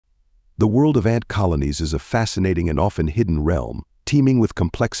The world of ant colonies is a fascinating and often hidden realm, teeming with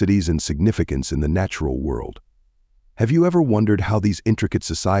complexities and significance in the natural world. Have you ever wondered how these intricate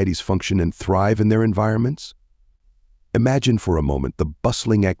societies function and thrive in their environments? Imagine for a moment the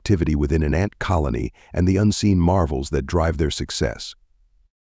bustling activity within an ant colony and the unseen marvels that drive their success.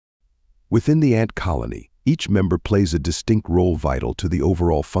 Within the ant colony, each member plays a distinct role vital to the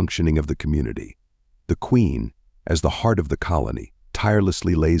overall functioning of the community. The queen, as the heart of the colony,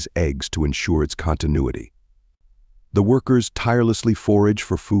 tirelessly lays eggs to ensure its continuity. The workers tirelessly forage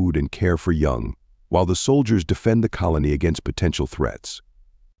for food and care for young, while the soldiers defend the colony against potential threats.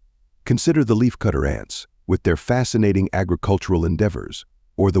 Consider the leafcutter ants, with their fascinating agricultural endeavors,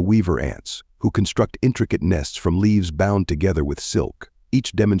 or the weaver ants, who construct intricate nests from leaves bound together with silk,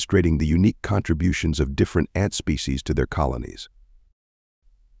 each demonstrating the unique contributions of different ant species to their colonies.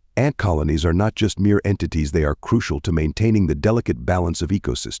 Ant colonies are not just mere entities, they are crucial to maintaining the delicate balance of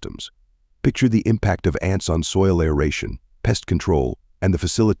ecosystems. Picture the impact of ants on soil aeration, pest control, and the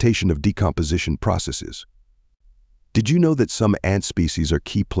facilitation of decomposition processes. Did you know that some ant species are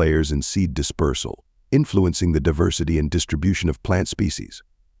key players in seed dispersal, influencing the diversity and distribution of plant species?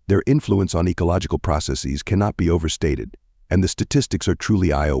 Their influence on ecological processes cannot be overstated, and the statistics are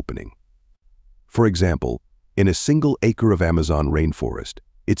truly eye-opening. For example, in a single acre of Amazon rainforest,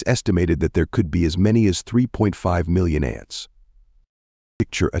 it's estimated that there could be as many as 3.5 million ants.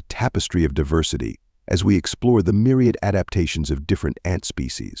 Picture a tapestry of diversity as we explore the myriad adaptations of different ant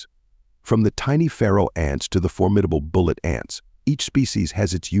species. From the tiny Pharaoh ants to the formidable bullet ants, each species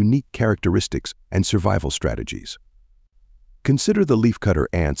has its unique characteristics and survival strategies. Consider the leafcutter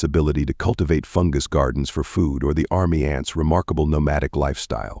ant's ability to cultivate fungus gardens for food, or the army ant's remarkable nomadic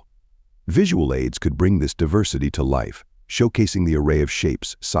lifestyle. Visual aids could bring this diversity to life, showcasing the array of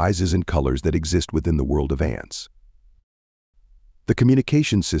shapes, sizes, and colors that exist within the world of ants. The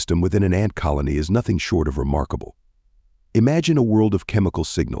communication system within an ant colony is nothing short of remarkable. Imagine a world of chemical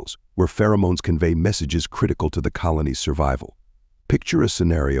signals, where pheromones convey messages critical to the colony's survival. Picture a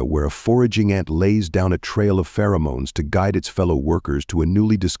scenario where a foraging ant lays down a trail of pheromones to guide its fellow workers to a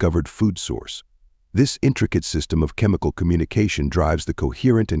newly discovered food source. This intricate system of chemical communication drives the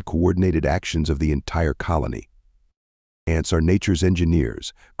coherent and coordinated actions of the entire colony. Ants are nature's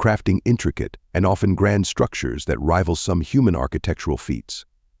engineers, crafting intricate and often grand structures that rival some human architectural feats.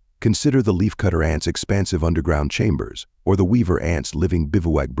 Consider the leafcutter ants' expansive underground chambers, or the weaver ants' living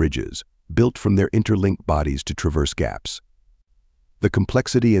bivouac bridges, built from their interlinked bodies to traverse gaps. The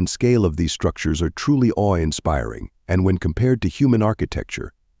complexity and scale of these structures are truly awe-inspiring, and when compared to human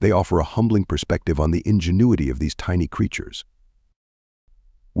architecture, they offer a humbling perspective on the ingenuity of these tiny creatures.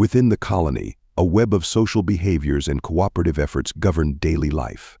 Within the colony, a web of social behaviors and cooperative efforts govern daily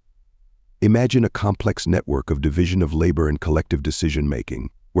life. Imagine a complex network of division of labor and collective decision-making,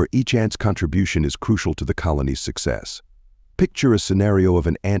 where each ant's contribution is crucial to the colony's success. Picture a scenario of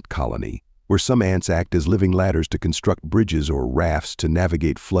an ant colony, where some ants act as living ladders to construct bridges or rafts to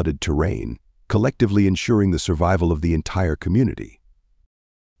navigate flooded terrain, collectively ensuring the survival of the entire community.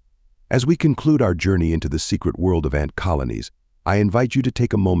 As we conclude our journey into the secret world of ant colonies, I invite you to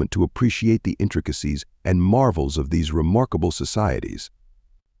take a moment to appreciate the intricacies and marvels of these remarkable societies.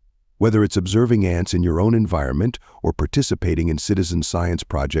 Whether it's observing ants in your own environment or participating in citizen science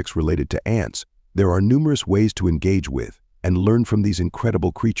projects related to ants, there are numerous ways to engage with and learn from these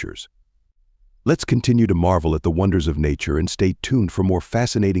incredible creatures. Let's continue to marvel at the wonders of nature and stay tuned for more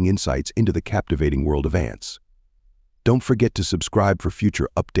fascinating insights into the captivating world of ants. Don't forget to subscribe for future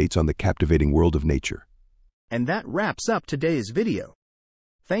updates on the captivating world of nature. And that wraps up today's video.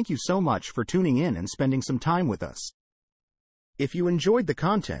 Thank you so much for tuning in and spending some time with us. If you enjoyed the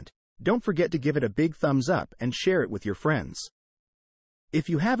content, don't forget to give it a big thumbs up and share it with your friends. If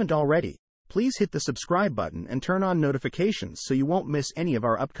you haven't already, please hit the subscribe button and turn on notifications so you won't miss any of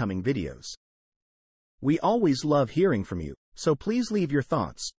our upcoming videos. We always love hearing from you, so please leave your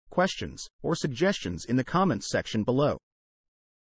thoughts, questions, or suggestions in the comments section below.